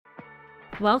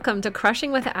Welcome to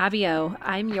Crushing with Abby O.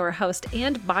 I'm your host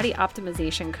and body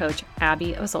optimization coach,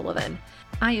 Abby O'Sullivan.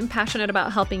 I am passionate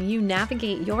about helping you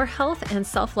navigate your health and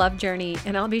self-love journey,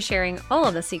 and I'll be sharing all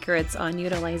of the secrets on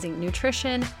utilizing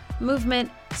nutrition,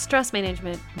 movement, stress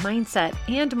management, mindset,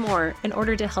 and more in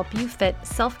order to help you fit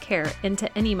self-care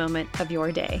into any moment of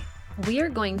your day. We are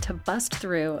going to bust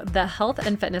through the health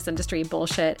and fitness industry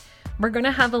bullshit. We're going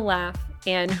to have a laugh,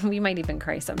 and we might even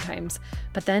cry sometimes,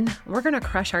 but then we're going to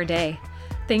crush our day.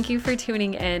 Thank you for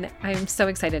tuning in. I'm so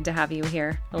excited to have you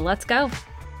here. Let's go.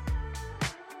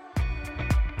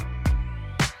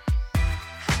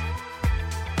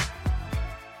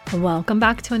 Welcome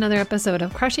back to another episode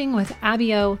of Crushing with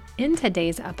Abby O. In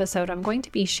today's episode, I'm going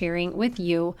to be sharing with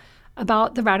you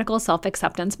about the Radical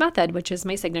Self-Acceptance Method, which is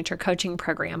my signature coaching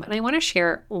program. And I want to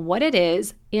share what it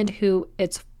is and who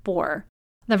it's for.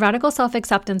 The Radical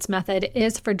Self-Acceptance Method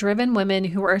is for driven women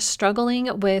who are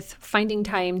struggling with finding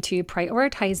time to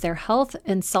prioritize their health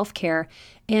and self-care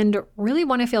and really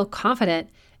want to feel confident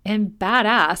and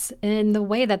badass in the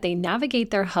way that they navigate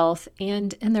their health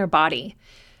and in their body.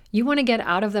 You want to get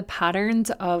out of the patterns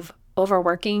of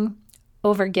overworking,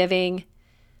 overgiving,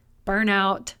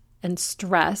 burnout, and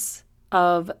stress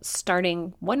of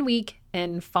starting one week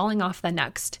and falling off the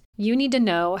next. You need to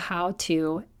know how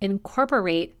to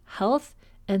incorporate health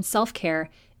and self-care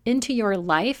into your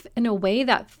life in a way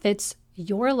that fits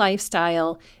your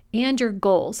lifestyle and your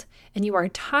goals. And you are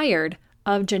tired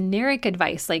of generic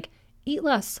advice like eat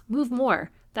less, move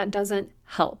more. That doesn't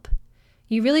help.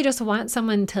 You really just want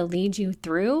someone to lead you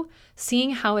through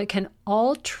seeing how it can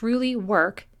all truly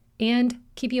work and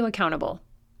keep you accountable.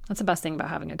 That's the best thing about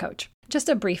having a coach. Just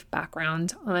a brief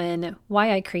background on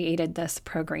why I created this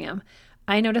program.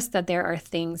 I noticed that there are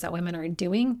things that women are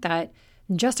doing that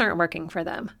just aren't working for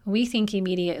them. We think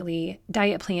immediately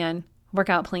diet plan,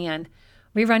 workout plan.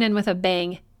 We run in with a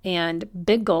bang and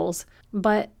big goals,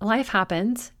 but life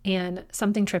happens and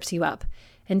something trips you up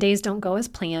and days don't go as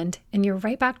planned and you're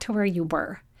right back to where you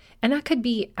were. And that could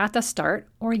be at the start,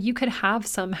 or you could have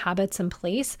some habits in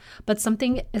place, but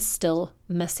something is still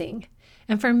missing.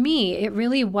 And for me, it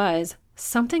really was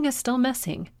something is still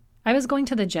missing. I was going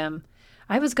to the gym.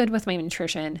 I was good with my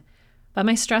nutrition, but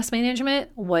my stress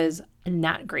management was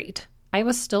not great. I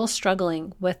was still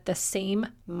struggling with the same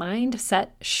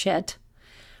mindset shit.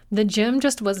 The gym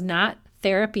just was not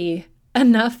therapy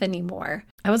enough anymore.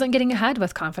 I wasn't getting ahead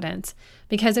with confidence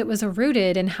because it was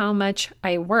rooted in how much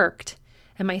I worked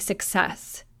and my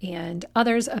success and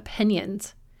others'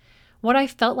 opinions. What I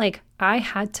felt like I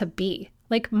had to be.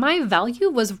 Like my value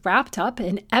was wrapped up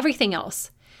in everything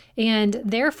else. And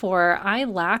therefore, I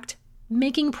lacked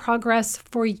making progress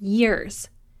for years.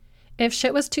 If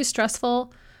shit was too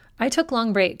stressful, I took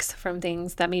long breaks from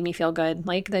things that made me feel good,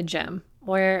 like the gym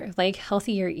or like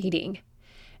healthier eating.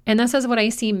 And this is what I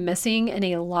see missing in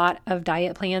a lot of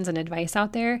diet plans and advice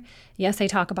out there. Yes, they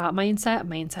talk about mindset.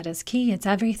 Mindset is key. It's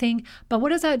everything. But what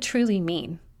does that truly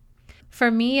mean? For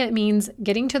me, it means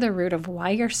getting to the root of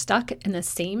why you're stuck in the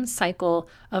same cycle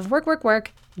of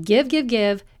work,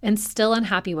 give, and still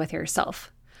unhappy with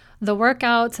yourself. The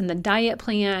workouts and the diet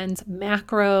plans,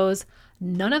 macros,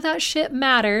 none of that shit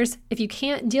matters if you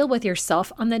can't deal with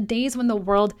yourself on the days when the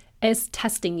world is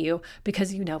testing you,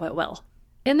 because you know it will.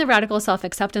 In the Radical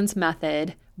Self-Acceptance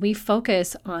Method, we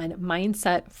focus on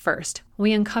mindset first.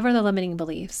 We uncover the limiting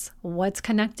beliefs, what's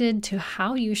connected to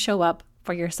how you show up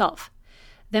for yourself.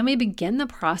 Then we begin the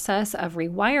process of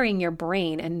rewiring your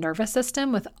brain and nervous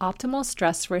system with optimal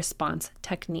stress response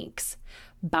techniques,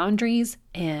 boundaries,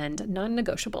 and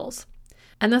non-negotiables.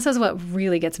 And this is what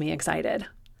really gets me excited,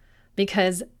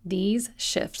 because these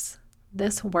shifts,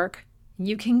 this work,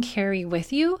 you can carry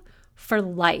with you for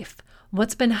life.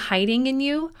 What's been hiding in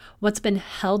you, what's been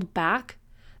held back,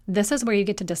 this is where you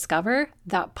get to discover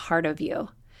that part of you.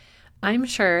 I'm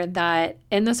sure that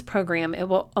in this program, it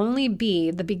will only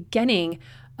be the beginning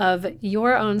of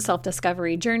your own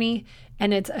self-discovery journey,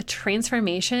 and it's a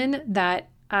transformation that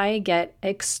I get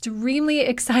extremely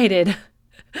excited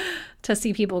to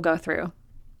see people go through.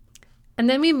 And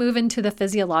then we move into the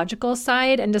physiological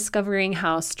side and discovering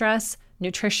how stress,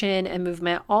 nutrition, and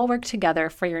movement all work together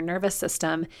for your nervous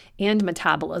system and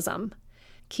metabolism.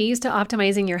 Keys to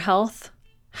optimizing your health,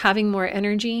 having more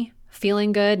energy,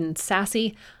 feeling good and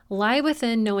sassy lie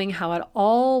within knowing how it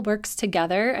all works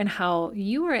together and how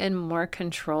you are in more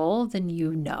control than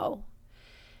you know.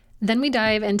 Then we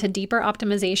dive into deeper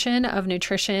optimization of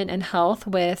nutrition and health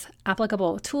with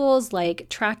applicable tools like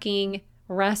tracking,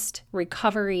 rest,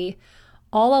 recovery.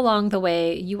 All along the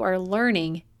way, you are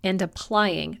learning and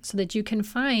applying so that you can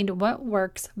find what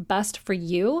works best for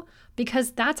you,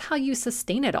 because that's how you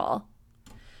sustain it all.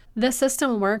 This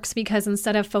system works because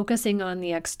instead of focusing on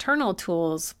the external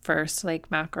tools first, like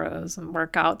macros and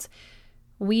workouts,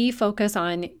 we focus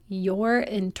on your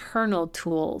internal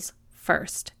tools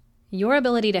first. Your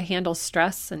ability to handle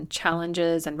stress and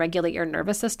challenges and regulate your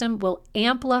nervous system will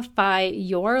amplify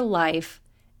your life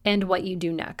and what you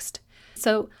do next.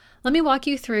 So let me walk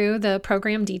you through the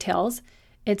program details.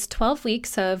 It's 12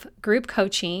 weeks of group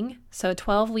coaching, so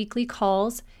 12 weekly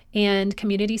calls and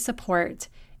community support,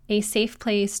 a safe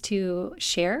place to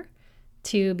share,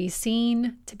 to be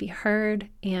seen, to be heard,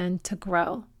 and to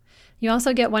grow. You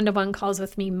also get one-to-one calls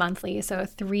with me monthly, so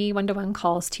 3 one-to-one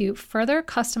calls to further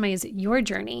customize your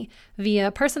journey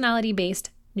via personality-based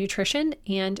nutrition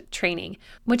and training,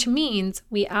 which means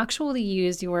we actually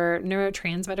use your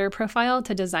neurotransmitter profile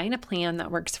to design a plan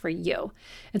that works for you.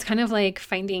 It's kind of like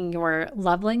finding your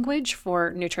love language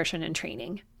for nutrition and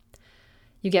training.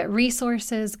 You get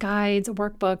resources, guides,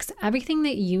 workbooks, everything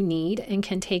that you need and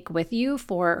can take with you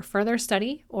for further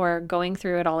study or going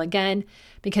through it all again,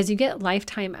 because you get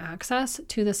lifetime access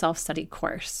to the self-study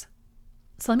course.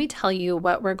 So let me tell you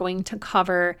what we're going to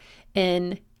cover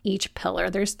in each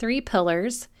pillar. There's 3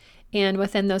 pillars, and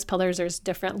within those pillars, there's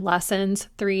different lessons,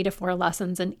 3 to 4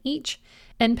 lessons in each.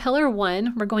 In pillar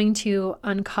 1, we're going to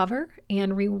uncover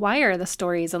and rewire the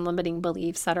stories and limiting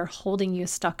beliefs that are holding you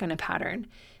stuck in a pattern,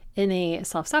 in a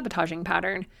self-sabotaging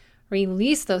pattern.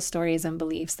 Release those stories and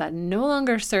beliefs that no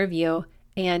longer serve you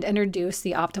and introduce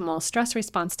the optimal stress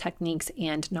response techniques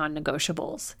and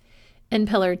non-negotiables. In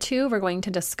pillar 2, we're going to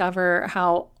discover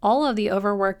how all of the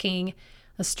overworking,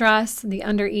 the stress, the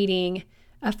undereating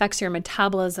affects your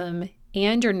metabolism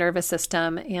and your nervous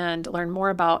system, and learn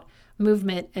more about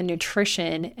movement and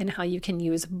nutrition and how you can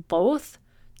use both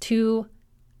to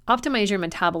optimize your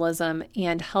metabolism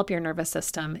and help your nervous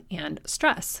system and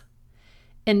stress.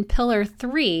 In pillar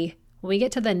 3, we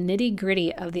get to the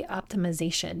nitty-gritty of the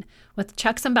optimization with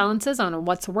checks and balances on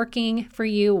what's working for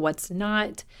you, what's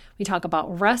not. We talk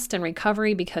about rest and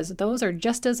recovery because those are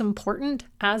just as important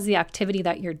as the activity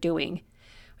that you're doing.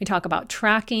 We talk about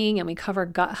tracking and we cover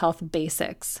gut health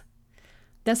basics.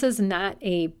 This is not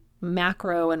a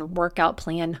macro and workout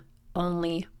plan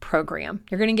only program.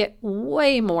 You're going to get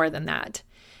way more than that.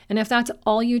 And if that's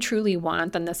all you truly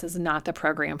want, then this is not the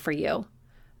program for you.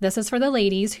 This is for the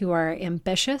ladies who are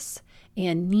ambitious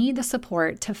and need the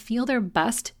support to feel their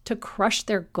best to crush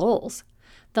their goals.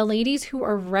 The ladies who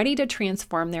are ready to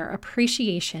transform their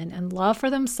appreciation and love for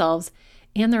themselves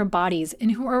and their bodies,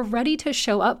 and who are ready to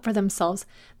show up for themselves,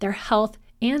 their health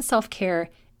and self-care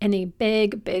in a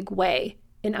big, big way.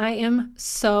 And I am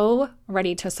so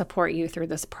ready to support you through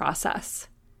this process.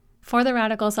 For the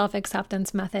Radical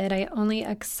Self-Acceptance Method, I only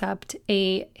accept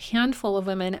a handful of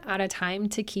women at a time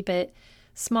to keep it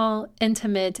small,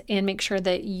 intimate, and make sure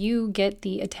that you get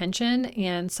the attention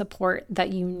and support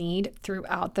that you need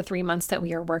throughout the 3 months that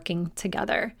we are working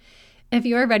together. If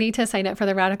you are ready to sign up for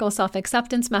the Radical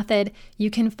Self-Acceptance Method,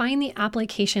 you can find the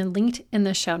application linked in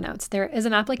the show notes. There is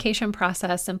an application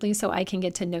process simply so I can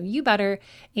get to know you better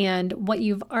and what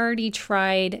you've already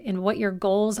tried and what your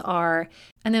goals are.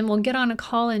 And then we'll get on a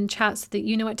call and chat so that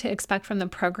you know what to expect from the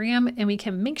program and we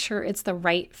can make sure it's the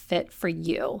right fit for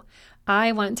you.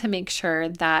 I want to make sure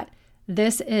that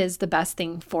this is the best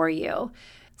thing for you.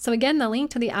 So again, the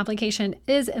link to the application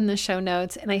is in the show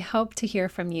notes, and I hope to hear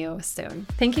from you soon.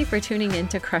 Thank you for tuning in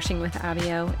to Crushing with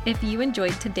Abio. If you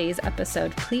enjoyed today's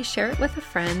episode, please share it with a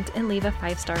friend and leave a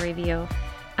 5-star review.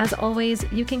 As always,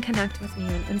 you can connect with me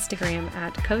on Instagram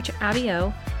at Coach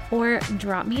Abio or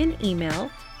drop me an email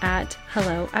at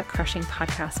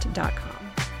hello@crushingpodcast.com.